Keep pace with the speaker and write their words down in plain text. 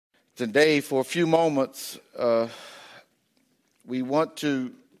Today, for a few moments, we want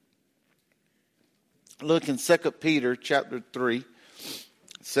to look in 2 Peter chapter 3.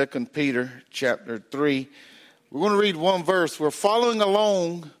 2 Peter chapter 3. We're going to read one verse. We're following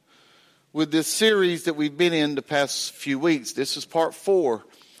along with this series that we've been in the past few weeks. This is part 4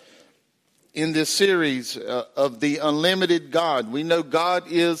 in this series of the unlimited God. We know God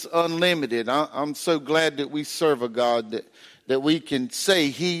is unlimited. I'm so glad that we serve a God that we can say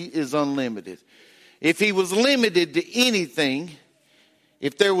he is unlimited. If he was limited to anything,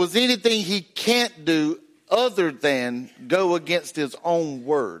 if there was anything he can't do other than go against his own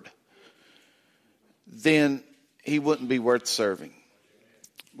word, then he wouldn't be worth serving.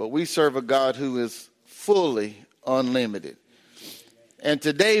 But we serve a God who is fully unlimited. And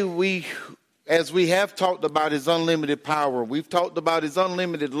today as we have talked about his unlimited power, we've talked about his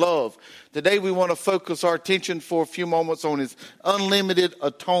unlimited love. Today we want to focus our attention for a few moments on his unlimited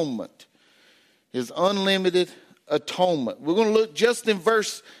atonement. His unlimited atonement. We're going to look just in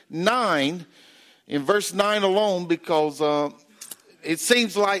verse 9, alone, because it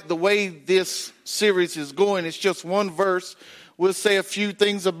seems like the way this series is going, it's just one verse. We'll say a few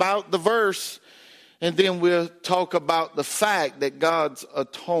things about the verse, and then we'll talk about the fact that God's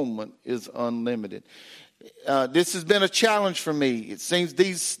atonement is unlimited. This has been a challenge for me. It seems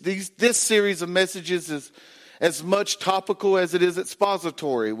this series of messages is as much topical as it is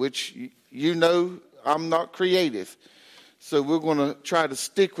expository, which you know I'm not creative. So we're going to try to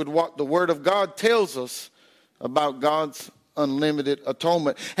stick with what the Word of God tells us about God's unlimited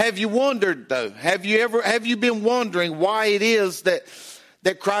atonement. Have you wondered, though? Have you been wondering why it is that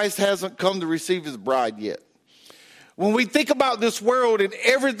Christ hasn't come to receive his bride yet? When we think about this world and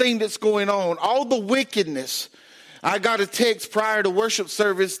everything that's going on, all the wickedness. I got a text prior to worship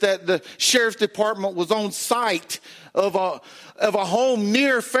service that the sheriff's department was on site of a home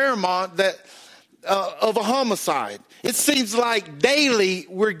near Fairmont of a homicide. It seems like daily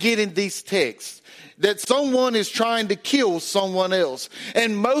we're getting these texts that someone is trying to kill someone else.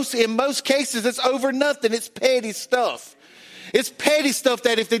 And in most cases, it's over nothing. It's petty stuff. It's petty stuff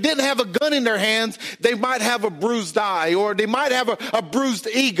that if they didn't have a gun in their hands, they might have a bruised eye or they might have a bruised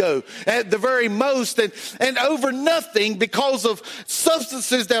ego at the very most. And over nothing, because of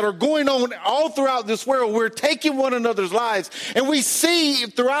substances that are going on all throughout this world, we're taking one another's lives. And we see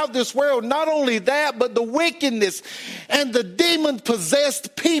throughout this world, not only that, but the wickedness and the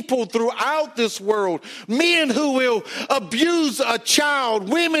demon-possessed people throughout this world. Men who will abuse a child,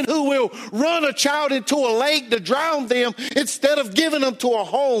 women who will run a child into a lake to drown them instead of giving them to a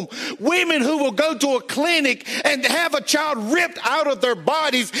home. Women who will go to a clinic and have a child ripped out of their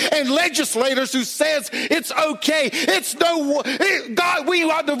bodies, and legislators who says it's okay. God, we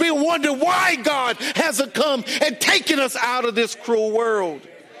ought to be wondering why God hasn't come and taken us out of this cruel world.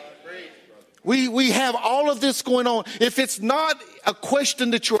 We have all of this going on. If it's not a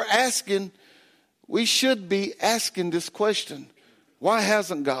question that you're asking, we should be asking this question. Why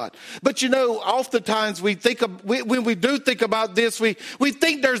hasn't God? But oftentimes when we do think about this, we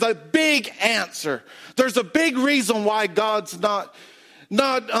think there's a big answer. There's a big reason why God's not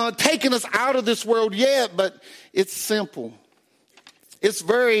taking us out of this world yet, but it's simple. It's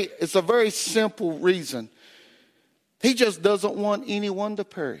a very simple reason. He just doesn't want anyone to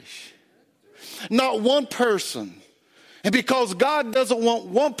perish. Not one person. And because God doesn't want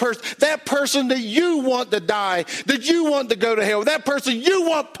one person, that person that you want to die, that you want to go to hell, that person you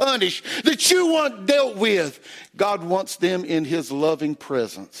want punished, that you want dealt with, God wants them in his loving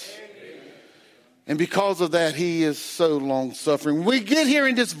presence. And because of that, he is so long-suffering. When we get here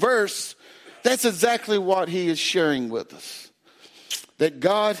in this verse, that's exactly what he is sharing with us.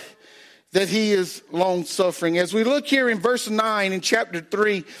 That he is long-suffering. As we look here in verse 9 in chapter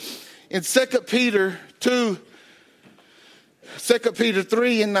 3, in 2 Peter 2, 2 Peter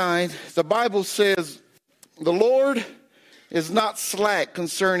 3 and 9, the Bible says, the Lord is not slack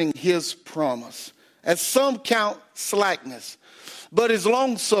concerning his promise, as some count slackness, but is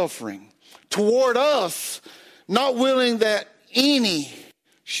long-suffering toward us, not willing that any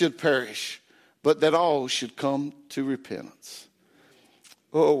should perish, but that all should come to repentance.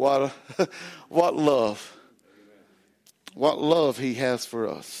 Oh, what love. What love he has for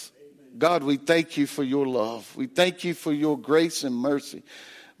us. God, we thank you for your love. We thank you for your grace and mercy.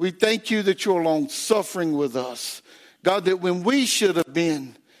 We thank you that you're long suffering with us. God, that when we should have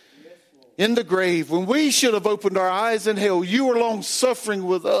been in the grave, when we should have opened our eyes in hell, you were long suffering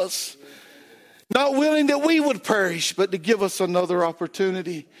with us. Not willing that we would perish, but to give us another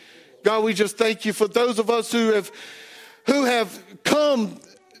opportunity. God, we just thank you for those of us who have come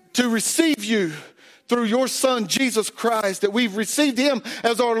to receive you through your Son, Jesus Christ, that we've received him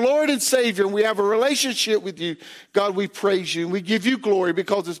as our Lord and Savior, and we have a relationship with you. God, we praise you, and we give you glory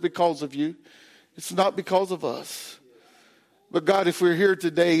because it's because of you. It's not because of us. But God, if we're here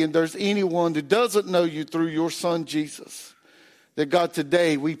today and there's anyone that doesn't know you through your Son, Jesus, that God,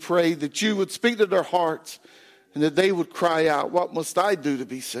 today we pray that you would speak to their hearts and that they would cry out, what must I do to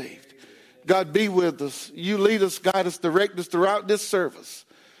be saved? God, be with us. You lead us, guide us, direct us throughout this service.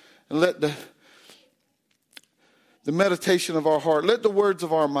 And let the meditation of our heart, let the words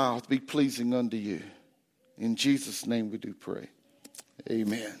of our mouth be pleasing unto you. In Jesus' name we do pray.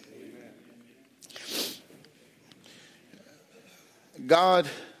 Amen. God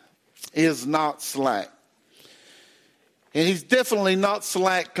is not slack. And he's definitely not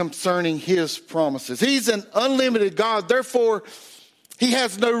slack concerning his promises. He's an unlimited God. Therefore, he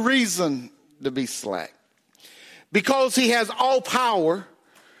has no reason to be slack. Because he has all power,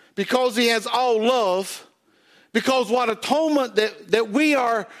 because he has all love, because what atonement that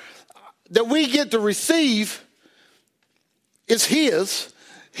we get to receive is his,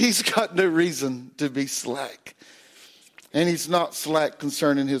 he's got no reason to be slack. And he's not slack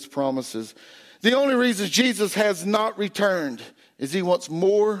concerning his promises. The only reason Jesus has not returned is he wants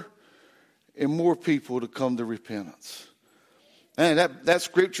more and more people to come to repentance. And that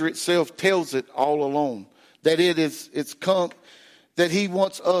scripture itself tells it all along. That it's come, that he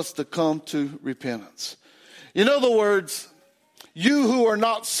wants us to come to repentance. In other words, you who are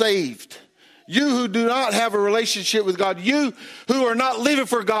not saved, you who do not have a relationship with God, you who are not living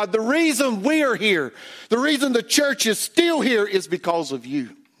for God, the reason we are here, the reason the church is still here is because of you.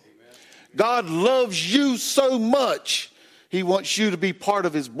 Amen. God loves you so much, he wants you to be part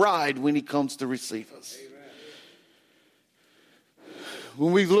of his bride when he comes to receive us. Amen.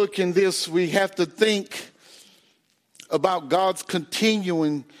 When we look in this, we have to think about God's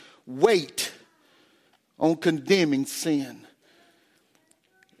continuing weight on condemning sin.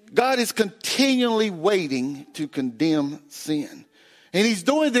 God is continually waiting to condemn sin. And he's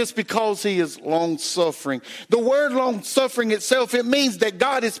doing this because he is long-suffering. The word long-suffering itself, it means that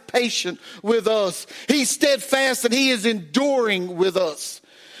God is patient with us. He's steadfast and he is enduring with us.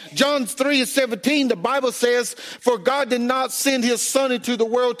 John 3:17, the Bible says, for God did not send his Son into the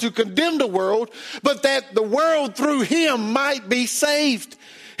world to condemn the world, but that the world through him might be saved.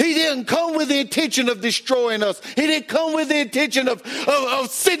 He didn't come with the intention of destroying us. He didn't come with the intention of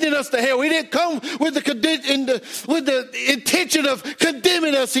sending us to hell. He didn't come with the intention of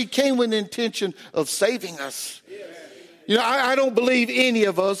condemning us. He came with the intention of saving us. You know, I don't believe any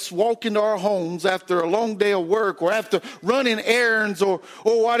of us walk into our homes after a long day of work or after running errands or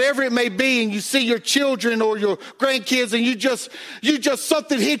whatever it may be, and you see your children or your grandkids and you just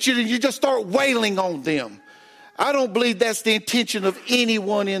something hits you and you just start wailing on them. I don't believe that's the intention of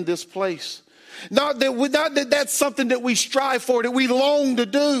anyone in this place. Not that that's something that we strive for, that we long to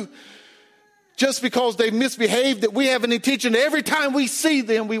do. Just because they misbehaved, that we have an intention every time we see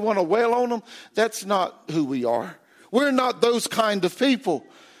them, we want to wail on them. That's not who we are. We're not those kind of people.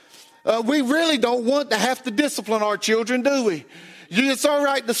 We really don't want to have to discipline our children, do we? It's all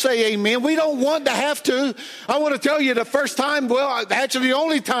right to say amen. We don't want to have to. I want to tell you the first time, actually the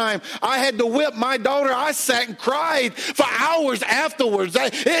only time I had to whip my daughter, I sat and cried for hours afterwards.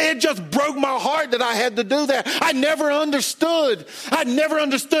 It just broke my heart that I had to do that. I never understood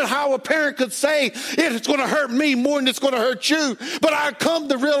how a parent could say it's going to hurt me more than it's going to hurt you. But I come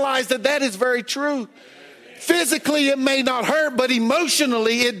to realize that is very true. Physically, it may not hurt, but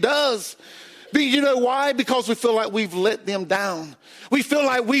emotionally, it does. You know why? Because we feel like we've let them down. We feel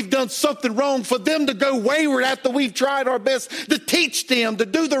like we've done something wrong for them to go wayward after we've tried our best to teach them to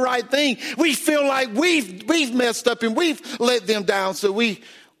do the right thing. We feel like we've messed up and we've let them down. So we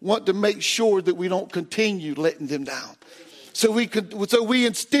want to make sure that we don't continue letting them down. So we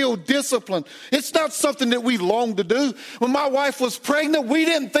instill discipline. It's not something that we long to do. When my wife was pregnant, we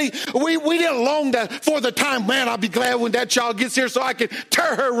didn't long for the time, man, I'll be glad when that child gets here so I can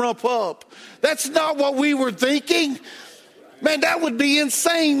tear her rump up. That's not what we were thinking. Man, that would be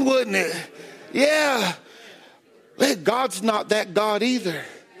insane, wouldn't it? Yeah. God's not that God either.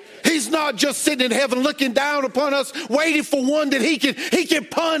 He's not just sitting in heaven looking down upon us, waiting for one that he can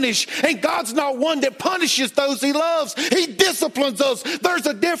punish. And God's not one that punishes those he loves. He disciplines us. There's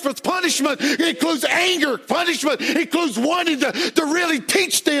a difference. Punishment includes anger. Punishment includes wanting to really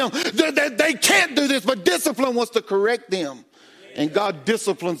teach them that they can't do this. But discipline wants to correct them. And God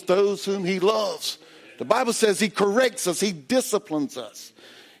disciplines those whom he loves. The Bible says he corrects us. He disciplines us.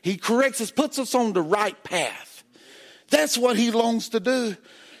 He corrects us, puts us on the right path. That's what he longs to do.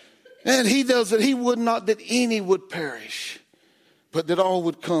 And he does it. He would not that any would perish, but that all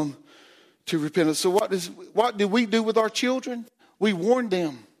would come to repentance. So what do we do with our children? We warn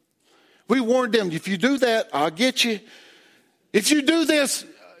them. We warn them, if you do that, I'll get you. If you do this,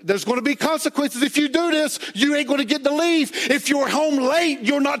 there's going to be consequences. If you do this, you ain't going to get to leave. If you're home late,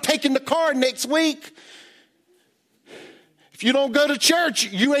 you're not taking the car next week. If you don't go to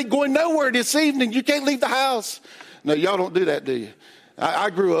church, you ain't going nowhere this evening. You can't leave the house. No, y'all don't do that, do you?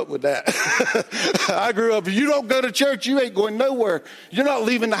 I grew up with that. I grew up, if you don't go to church, you ain't going nowhere. You're not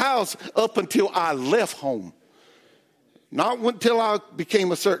leaving the house up until I left home. Not until I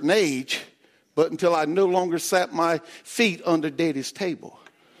became a certain age, but until I no longer sat my feet under Daddy's table.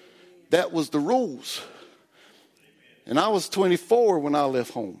 That was the rules. And I was 24 when I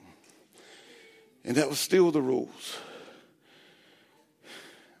left home. And that was still the rules.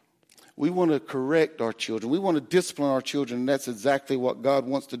 We want to correct our children. We want to discipline our children. And that's exactly what God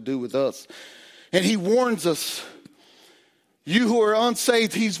wants to do with us. And he warns us. You who are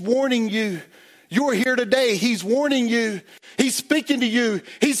unsaved, he's warning you. You're here today. He's warning you. He's speaking to you.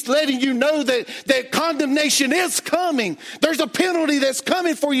 He's letting you know that condemnation is coming. There's a penalty that's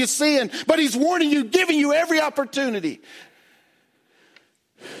coming for your sin. But he's warning you, giving you every opportunity.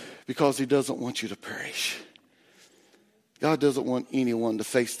 Because he doesn't want you to perish. God doesn't want anyone to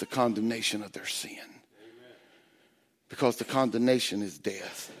face the condemnation of their sin. Because the condemnation is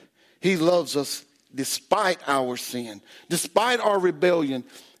death. He loves us despite our sin. Despite our rebellion.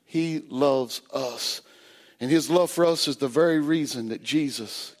 He loves us. And his love for us is the very reason that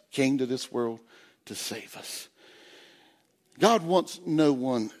Jesus came to this world to save us. God wants no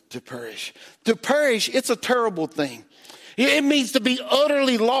one to perish. To perish, it's a terrible thing. It means to be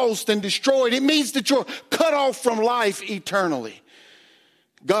utterly lost and destroyed. It means that you're cut off from life eternally.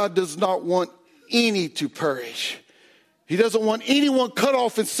 God does not want any to perish. He doesn't want anyone cut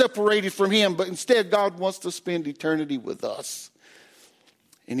off and separated from him, but instead God wants to spend eternity with us.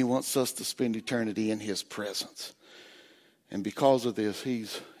 And he wants us to spend eternity in his presence. And because of this,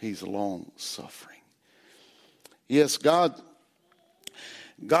 he's long suffering. Yes, God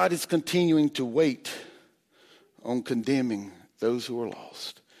is continuing to wait on condemning those who are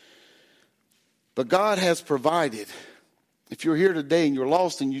lost. But God has provided. If you're here today and you're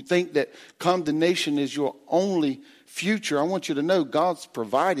lost and you think that condemnation is your only future, I want you to know God's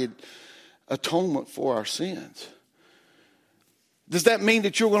provided atonement for our sins. Does that mean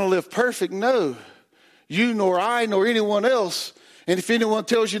that you're going to live perfect? No. You nor I nor anyone else. And if anyone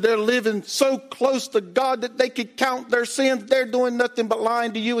tells you they're living so close to God that they could count their sins, they're doing nothing but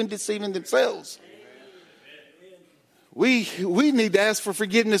lying to you and deceiving themselves. We need to ask for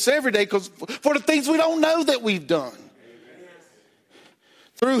forgiveness every day because for the things we don't know that we've done.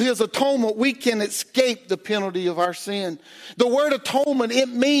 Through his atonement, we can escape the penalty of our sin. The word atonement, it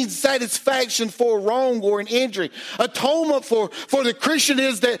means satisfaction for a wrong or an injury. Atonement for the Christian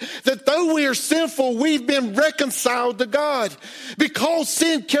is that though we are sinful, we've been reconciled to God. Because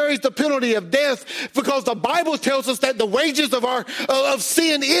sin carries the penalty of death, because the Bible tells us that the wages of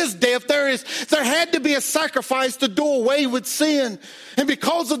sin is death, there had to be a sacrifice to do away with sin. And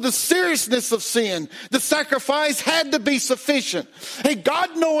because of the seriousness of sin, the sacrifice had to be sufficient. And God,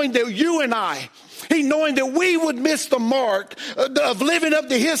 knowing that you and I, he knowing that we would miss the mark of living up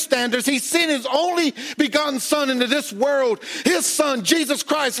to his standards, he sent his only begotten son into this world. His son, Jesus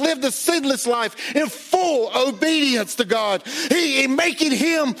Christ, lived a sinless life in full obedience to God. He making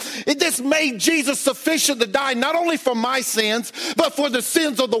him, this made Jesus sufficient to die, not only for my sins, but for the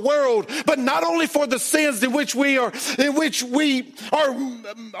sins of the world. But not only for the sins in which we are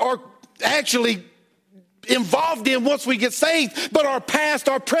actually involved in once we get saved, but our past,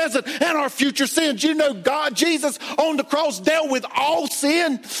 our present, and our future sins. You know, God, Jesus on the cross dealt with all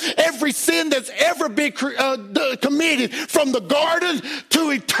sin, every sin that's ever been committed from the garden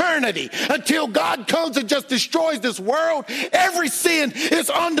to eternity until God comes and just destroys this world. Every sin is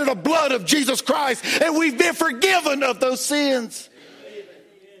under the blood of Jesus Christ, and we've been forgiven of those sins.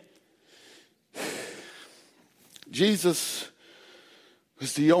 Jesus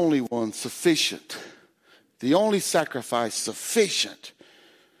was the only one sufficient. The only sacrifice sufficient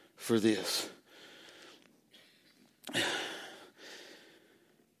for this.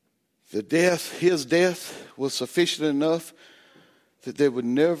 His death was sufficient enough that there would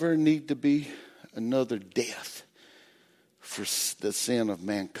never need to be another death for the sin of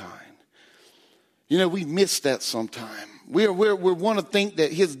mankind. You know, we miss that sometime. We want to think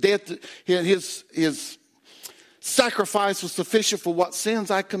that his death, his sacrifice was sufficient for what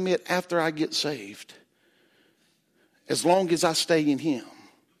sins I commit after I get saved. As long as I stay in him.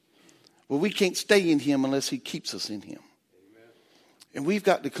 Well, we can't stay in him unless he keeps us in him. Amen. And we've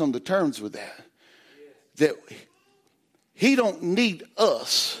got to come to terms with that. That he don't need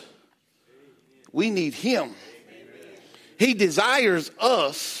us we need him. He desires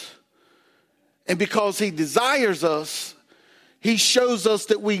us. And because he desires us, he shows us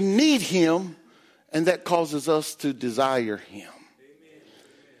that we need him, and that causes us to desire him.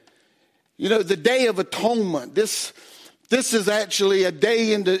 You know, the Day of Atonement, this is actually a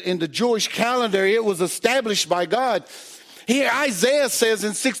day in the Jewish calendar. It was established by God. Here Isaiah says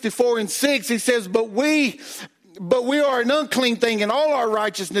in 64:6, he says, But we are an unclean thing, and all our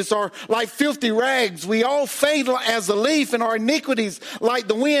righteousness are like filthy rags. We all fade as a leaf, and our iniquities, like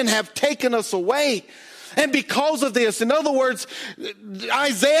the wind, have taken us away. And because of this, in other words,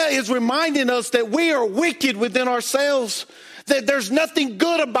 Isaiah is reminding us that we are wicked within ourselves. That there's nothing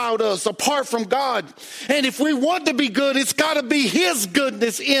good about us apart from God. And if we want to be good, it's got to be his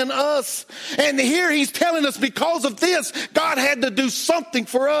goodness in us. And here he's telling us because of this, God had to do something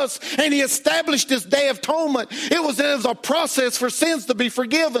for us. And he established this Day of Atonement. It was a process for sins to be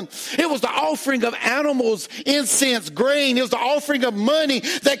forgiven. It was the offering of animals, incense, grain. It was the offering of money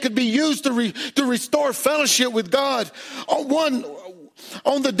that could be used to restore fellowship with God.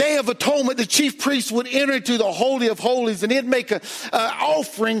 On the Day of Atonement, the chief priest would enter into the Holy of Holies, and he'd make an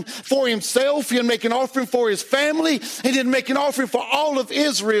offering for himself. He'd make an offering for his family, and he'd make an offering for all of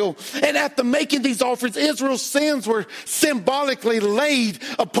Israel. And after making these offerings, Israel's sins were symbolically laid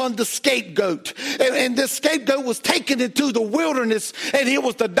upon the scapegoat. And this scapegoat was taken into the wilderness, and he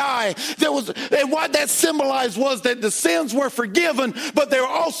was to die. And what that symbolized was that the sins were forgiven, but they were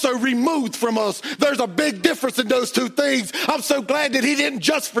also removed from us. There's a big difference in those two things. I'm so glad that he didn't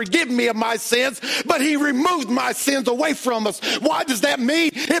just forgive me of my sins, but he removed my sins away from us. What does that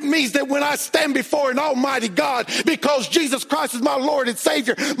mean? It means that when I stand before an almighty God, because Jesus Christ is my Lord and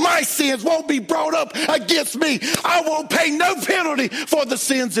Savior, my sins won't be brought up against me. I won't pay no penalty for the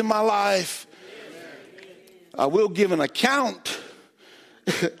sins in my life. I will give an account.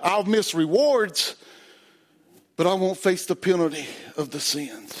 I'll miss rewards, but I won't face the penalty of the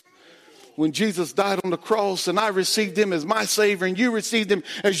sins. When Jesus died on the cross and I received him as my Savior and you received him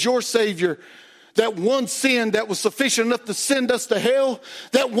as your Savior, that one sin that was sufficient enough to send us to hell,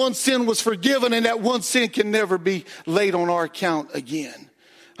 that one sin was forgiven, and that one sin can never be laid on our account again.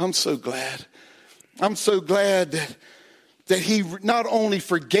 I'm so glad. I'm so glad that he not only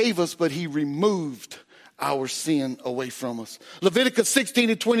forgave us, but he removed our sin away from us. Leviticus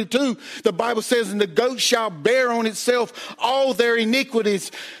 16:22, the Bible says, and the goat shall bear on itself all their iniquities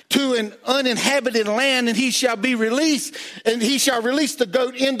to an uninhabited land, and he shall be released, and he shall release the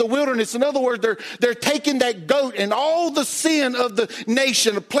goat in the wilderness. In other words, they're taking that goat and all the sin of the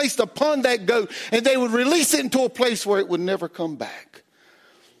nation placed upon that goat, and they would release it into a place where it would never come back.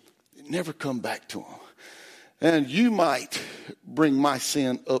 It never come back to them. And you might bring my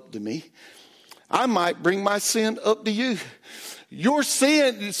sin up to me. I might bring my sin up to you. Your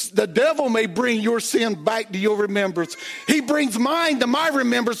sin, the devil may bring your sin back to your remembrance. He brings mine to my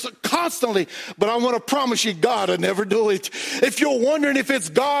remembrance constantly. But I want to promise you, God will never do it. If you're wondering if it's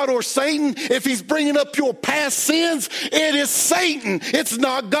God or Satan, if he's bringing up your past sins, it is Satan. It's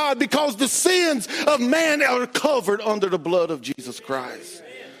not God, because the sins of man are covered under the blood of Jesus Christ.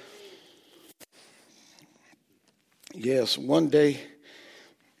 Yes, one day,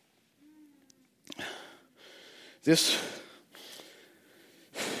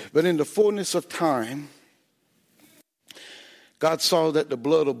 but in the fullness of time, God saw that the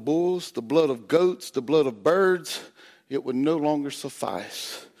blood of bulls, the blood of goats, the blood of birds, it would no longer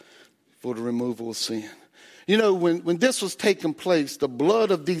suffice for the removal of sin. You know, when this was taking place, the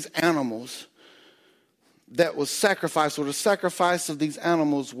blood of these animals that was sacrificed, or the sacrifice of these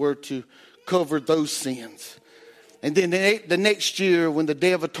animals, were to cover those sins. And then the next year, when the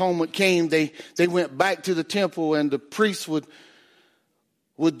Day of Atonement came, they went back to the temple, and the priests would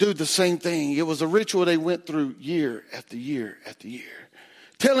do the same thing. It was a ritual they went through year after year after year,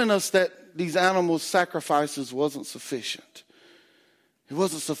 telling us that these animal sacrifices wasn't sufficient. It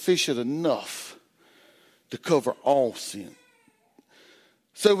wasn't sufficient enough to cover all sin.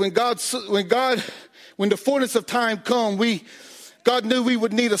 So when the fullness of time come, God knew we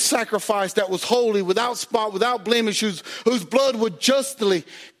would need a sacrifice that was holy, without spot, without blemish, whose blood would justly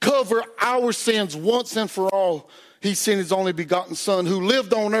cover our sins once and for all. He sent his only begotten Son, who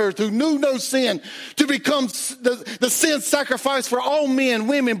lived on earth, who knew no sin, to become the sin sacrifice for all men,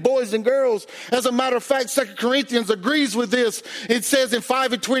 women, boys, and girls. As a matter of fact, 2 Corinthians agrees with this. It says in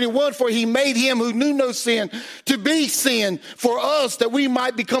 5:21, for he made him who knew no sin to be sin for us, that we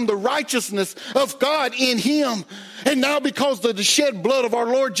might become the righteousness of God in him. And now, because of the shed blood of our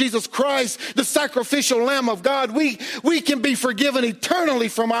Lord Jesus Christ, the sacrificial Lamb of God, we can be forgiven eternally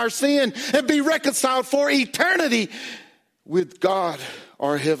from our sin and be reconciled for eternity with God,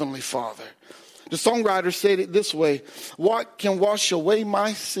 our Heavenly Father. The songwriter said it this way: what can wash away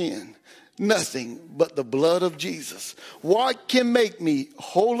my sin? Nothing but the blood of Jesus. What can make me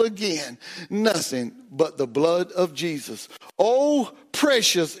whole again? Nothing but the blood of Jesus. Oh,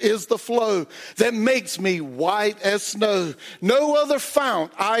 precious is the flow that makes me white as snow. No other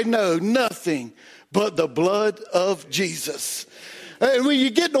fount I know, nothing but the blood of Jesus. And when you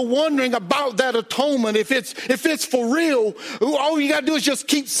get to wondering about that atonement, if it's for real, all you got to do is just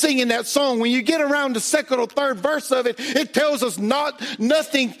keep singing that song. When you get around the second or third verse of it, it tells us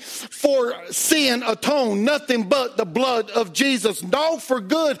nothing for sin atoned, nothing but the blood of Jesus. No for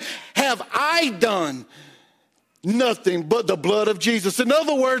good have I done. Nothing but the blood of Jesus. In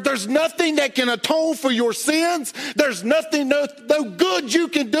other words, there's nothing that can atone for your sins. There's nothing, no good you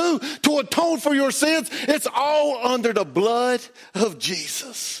can do to atone for your sins. It's all under the blood of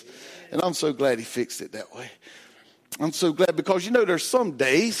Jesus. And I'm so glad he fixed it that way. I'm so glad, because there's some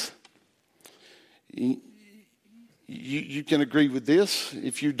days, you can agree with this.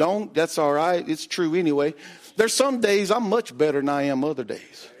 If you don't, that's all right. It's true anyway. There's some days I'm much better than I am other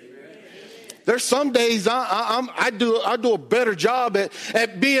days. There's some days I do a better job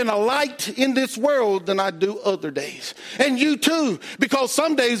at being a light in this world than I do other days. And you too, because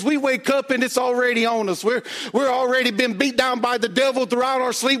some days we wake up and it's already on us. We're already been beat down by the devil throughout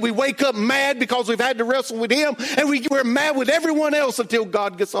our sleep. We wake up mad because we've had to wrestle with him, and we're mad with everyone else until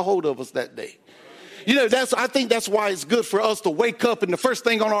God gets a hold of us that day. I think that's why it's good for us to wake up, and the first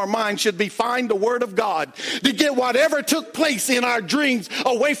thing on our mind should be find the word of God, to get whatever took place in our dreams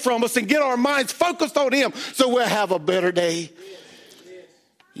away from us and get our minds focused on him so we'll have a better day.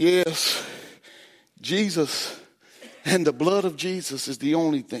 Yes, Jesus and the blood of Jesus is the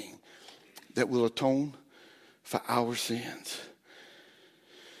only thing that will atone for our sins.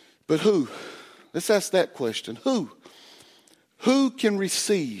 But who? Let's ask that question. Who can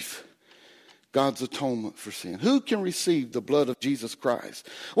receive God's atonement for sin? Who can receive the blood of Jesus Christ?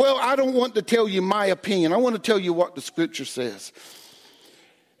 Well, I don't want to tell you my opinion. I want to tell you what the scripture says.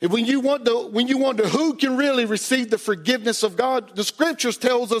 When you wonder who can really receive the forgiveness of God, the scriptures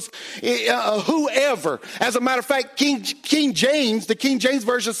tells us whoever. As a matter of fact, the King James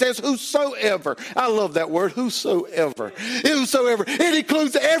version says whosoever. I love that word, whosoever. Whosoever. It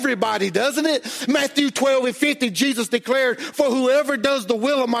includes everybody, doesn't it? Matthew 12:50, Jesus declared, for whoever does the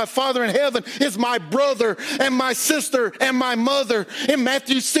will of my Father in heaven is my brother and my sister and my mother. In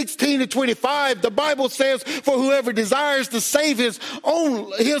Matthew 16:25, the Bible says, for whoever desires to save his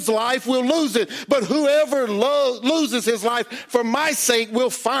life will lose it, but whoever loses his life for my sake will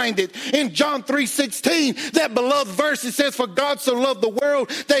find it. In John 3:16, that beloved verse, it says, for God so loved the world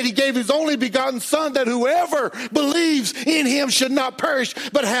that he gave his only begotten son, that whoever believes in him should not perish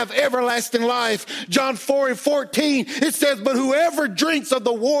but have everlasting life. John 4:14, it says, but whoever drinks of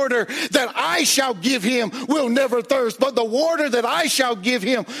the water that I shall give him will never thirst, but the water that I shall give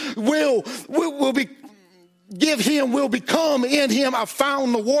him will become in him a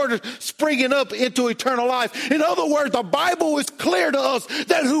fountain of water springing up into eternal life. In other words, the Bible is clear to us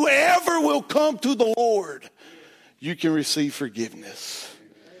that whoever will come to the Lord, you can receive forgiveness.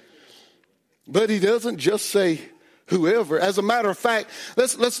 But he doesn't just say whoever. As a matter of fact,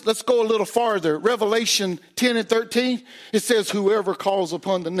 let's go a little farther. Revelation 10:13, it says, whoever calls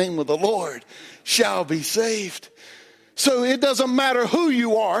upon the name of the Lord shall be saved. So it doesn't matter who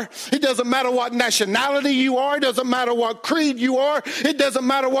you are. It doesn't matter what nationality you are. It doesn't matter what creed you are. It doesn't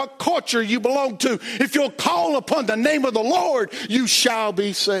matter what culture you belong to. If you'll call upon the name of the Lord, you shall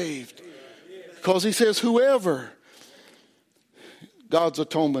be saved. Because he says whoever. God's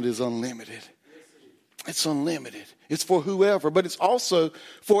atonement is unlimited. It's unlimited. It's for whoever, but it's also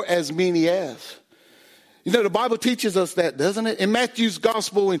for as many as. The Bible teaches us that, doesn't it? In Matthew's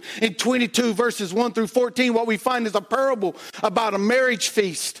gospel in 22 verses 1 through 14, what we find is a parable about a marriage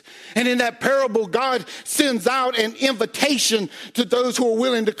feast. And in that parable, God sends out an invitation to those who are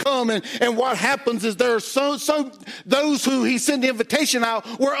willing to come. And what happens is there are those who he sent the invitation out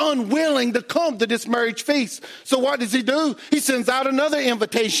were unwilling to come to this marriage feast. So what does he do? He sends out another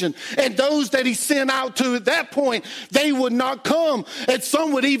invitation. And those that he sent out to at that point, they would not come. And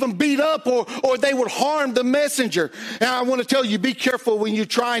some would even beat up or they would harm the messenger. And I want to tell you, be careful when you're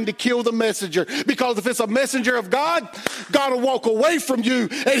trying to kill the messenger, because if it's a messenger of God, God will walk away from you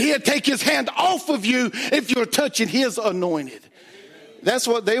and he'll take his hand off of you if you're touching his anointed. That's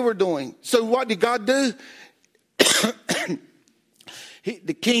what they were doing. So what did God do?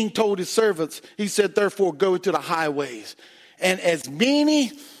 The king told his servants, he said, therefore go to the highways, and as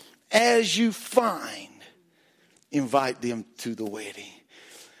many as you find, invite them to the wedding.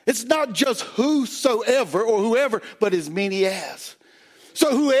 It's not just whosoever or whoever, but as many as.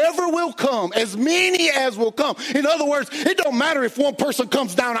 So whoever will come, as many as will come. In other words, it don't matter if one person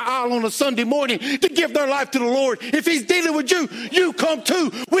comes down an aisle on a Sunday morning to give their life to the Lord. If he's dealing with you, you come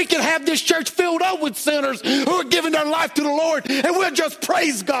too. We can have this church filled up with sinners who are giving their life to the Lord, and we'll just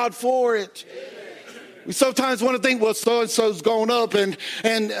praise God for it. We sometimes want to think, well, so-and-so's going up and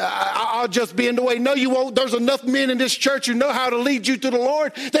I'll just be in the way. No, you won't. There's enough men in this church who know how to lead you to the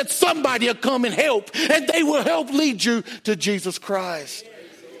Lord that somebody will come and help, and they will help lead you to Jesus Christ.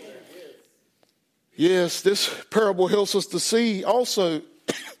 Yes, this parable helps us to see also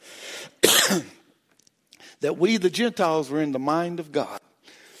that we, the Gentiles, were in the mind of God.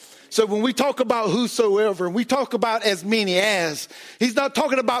 So when we talk about whosoever, and we talk about as many as, he's not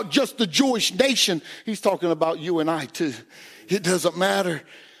talking about just the Jewish nation. He's talking about you and I too. It doesn't matter.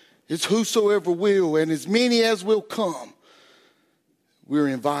 It's whosoever will, and as many as will come. We're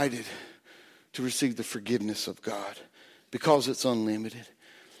invited to receive the forgiveness of God because it's unlimited.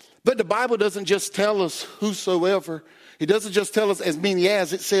 But the Bible doesn't just tell us whosoever. It doesn't just tell us as many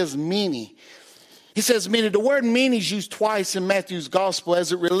as. It says many. He says many. The word many is used twice in Matthew's gospel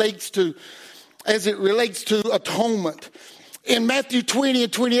as it relates to atonement. In Matthew 20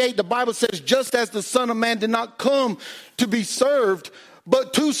 and 28, the Bible says, just as the Son of Man did not come to be served,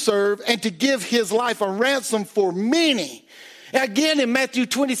 but to serve and to give his life a ransom for many. Again, in Matthew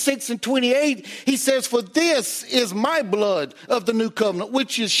 26 and 28, he says, for this is my blood of the new covenant,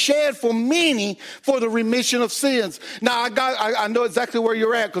 which is shed for many for the remission of sins. Now, I know exactly where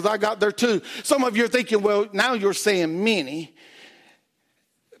you're at because I got there too. Some of you are thinking, well, now you're saying many.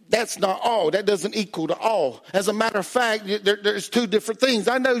 That's not all. That doesn't equal to all. As a matter of fact, there's two different things.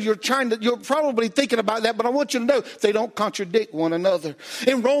 I know you're probably thinking about that, but I want you to know they don't contradict one another.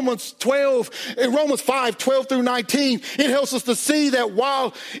 In Romans 5, 12 through 19, it helps us to see that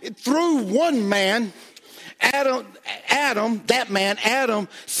while through one man, Adam,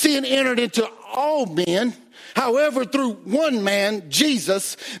 sin entered into all men. However, through one man,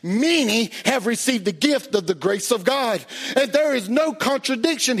 Jesus, many have received the gift of the grace of God. And there is no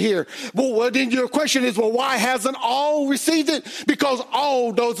contradiction here. But then your question is, well, why hasn't all received it? Because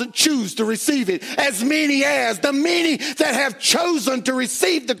all doesn't choose to receive it. As many as, the many that have chosen to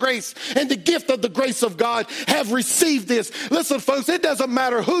receive the grace and the gift of the grace of God have received this. Listen, folks, it doesn't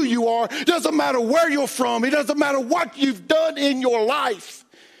matter who you are. It doesn't matter where you're from. It doesn't matter what you've done in your life.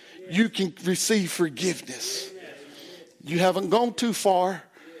 You can receive forgiveness. You haven't gone too far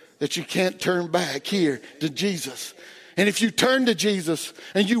that you can't turn back here to Jesus. And if you turn to Jesus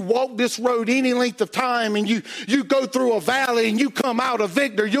and you walk this road any length of time and you go through a valley and you come out a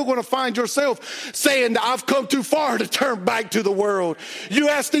victor, you're going to find yourself saying, I've come too far to turn back to the world. You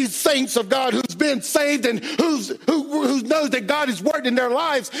ask these saints of God who's been saved and who knows that God is working in their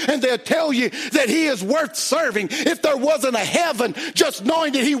lives, and they'll tell you that he is worth serving. If there wasn't a heaven, just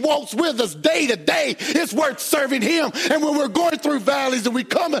knowing that he walks with us day to day, it's worth serving him. And when we're going through valleys and we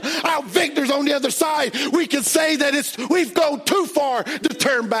come out victors on the other side, we can say that we've gone too far to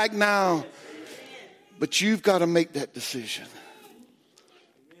turn back now. But you've got to make that decision.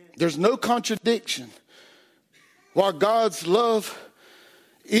 There's no contradiction. While God's love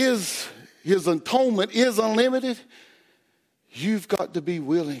is, his atonement is unlimited, you've got to be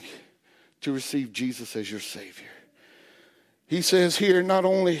willing to receive Jesus as your Savior. He says here, not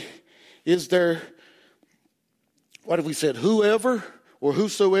only is there, what have we said, whoever or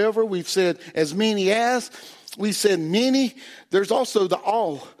whosoever, we've said as many as, we said many, there's also the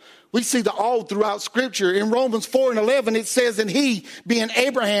all. We see the all throughout Scripture. In Romans 4 and 11, it says, and he, being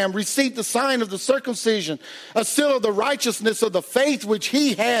Abraham, received the sign of the circumcision, a seal of the righteousness of the faith which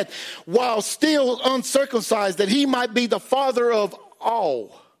he had while still uncircumcised, that he might be the father of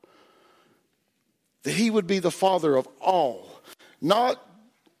all. That he would be the father of all. Not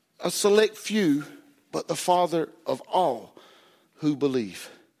a select few, but the father of all who believe.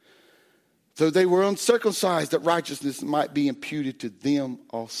 Though they were uncircumcised, that righteousness might be imputed to them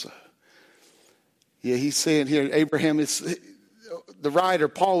also. Yeah, he's saying here, Abraham is, the writer,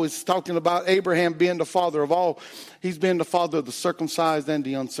 Paul, is talking about Abraham being the father of all. He's been the father of the circumcised and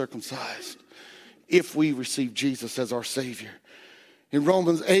the uncircumcised, if we receive Jesus as our Savior. In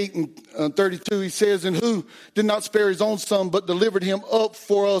Romans 8 and 32, he says, and who did not spare his own son, but delivered him up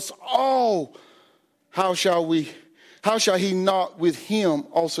for us all, how shall he not with him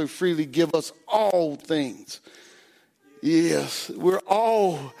also freely give us all things? Yes, we're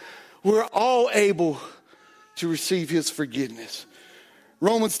all able to receive his forgiveness.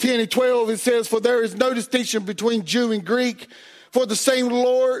 Romans 10 and 12, it says, for there is no distinction between Jew and Greek, for the same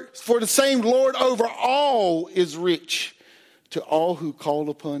Lord over all is rich to all who call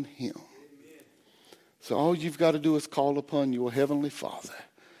upon him. So all you've got to do is call upon your heavenly Father,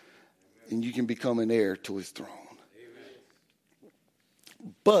 and you can become an heir to his throne.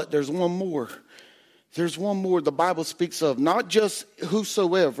 But there's one more. There's one more the Bible speaks of. Not just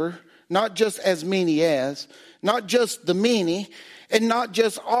whosoever, not just as many as, not just the many, and not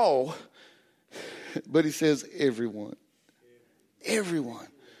just all. But he says everyone. Everyone.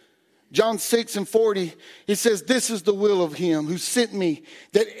 John 6:40, he says, this is the will of him who sent me,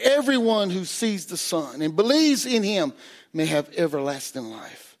 that everyone who sees the Son and believes in him may have everlasting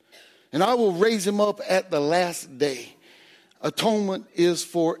life. And I will raise him up at the last day. Atonement is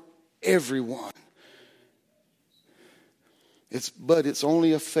for everyone. But it's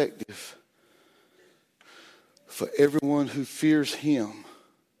only effective for everyone who fears him,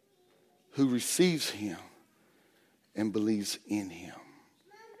 who receives him, and believes in him.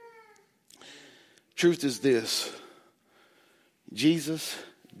 Truth is this: Jesus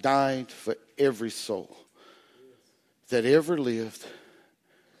died for every soul that ever lived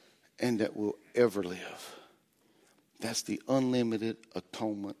and that will ever live. That's the unlimited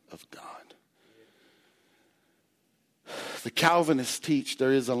atonement of God. The Calvinists teach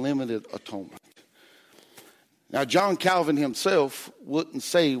there is a limited atonement. Now, John Calvin himself wouldn't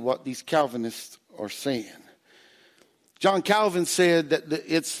say what these Calvinists are saying. John Calvin said that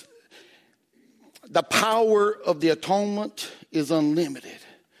the power of the atonement is unlimited,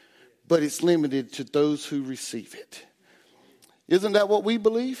 but it's limited to those who receive it. Isn't that what we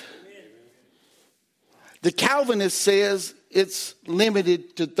believe? The Calvinist says it's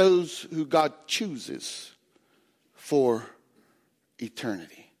limited to those who God chooses for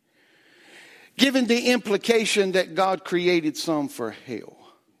eternity, given the implication that God created some for hell.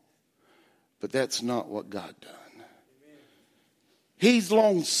 But that's not what God done. He's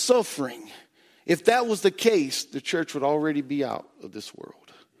long suffering. If that was the case, the church would already be out of this world.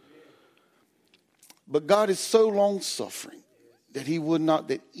 But God is so long suffering that he would not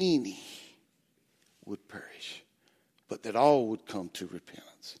that any would perish, but that all would come to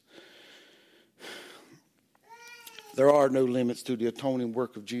repentance. There are no limits to the atoning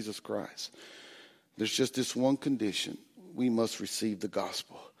work of Jesus Christ. There's just this one condition: we must receive the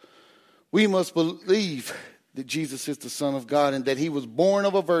gospel. We must believe that Jesus is the Son of God and that he was born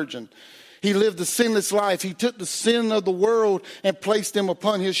of a virgin. He lived a sinless life. He took the sin of the world and placed them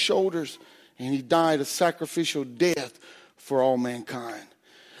upon his shoulders, and he died a sacrificial death for all mankind.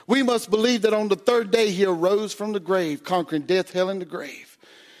 We must believe that on the third day he arose from the grave, conquering death, hell, and the grave.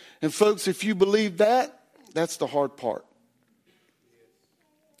 And folks, if you believe that, that's the hard part.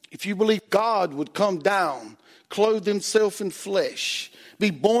 If you believe God would come down, clothe himself in flesh,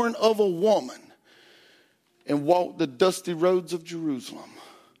 be born of a woman, and walk the dusty roads of Jerusalem.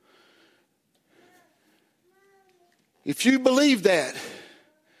 If you believe that,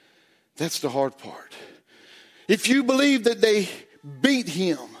 that's the hard part. If you believe that they beat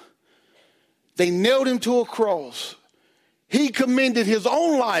him, they nailed him to a cross, he commended his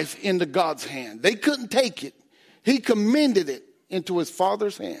own life into God's hand. They couldn't take it. He commended it into his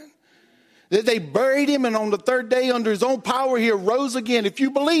Father's hand. That they buried him, and on the third day, under his own power, he arose again. If you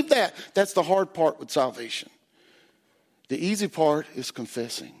believe that, that's the hard part with salvation. The easy part is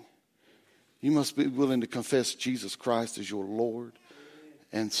confessing. You must be willing to confess Jesus Christ as your Lord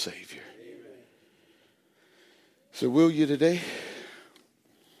and Savior. So will you today?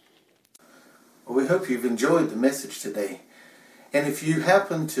 Well, we hope you've enjoyed the message today. And if you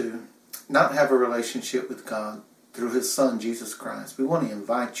happen to not have a relationship with God through his Son, Jesus Christ, we want to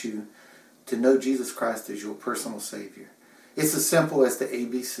invite you to know Jesus Christ as your personal Savior. It's as simple as the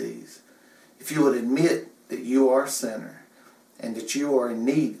ABCs. If you would admit that you are a sinner and that you are in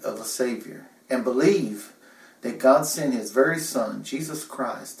need of a Savior, and believe that God sent his very Son, Jesus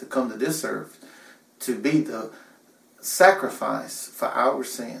Christ, to come to this earth to be the sacrifice for our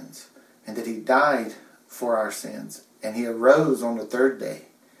sins, and that he died for our sins, and he arose on the third day.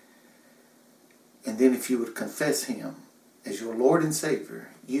 And then if you would confess him as your Lord and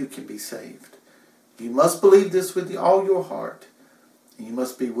Savior, you can be saved. You must believe this with all your heart, and you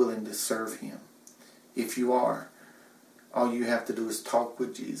must be willing to serve him. If you are, all you have to do is talk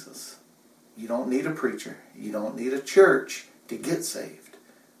with Jesus. You don't need a preacher. You don't need a church to get saved.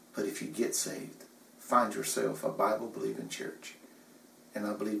 But if you get saved, find yourself a Bible-believing church. And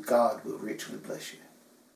I believe God will richly bless you.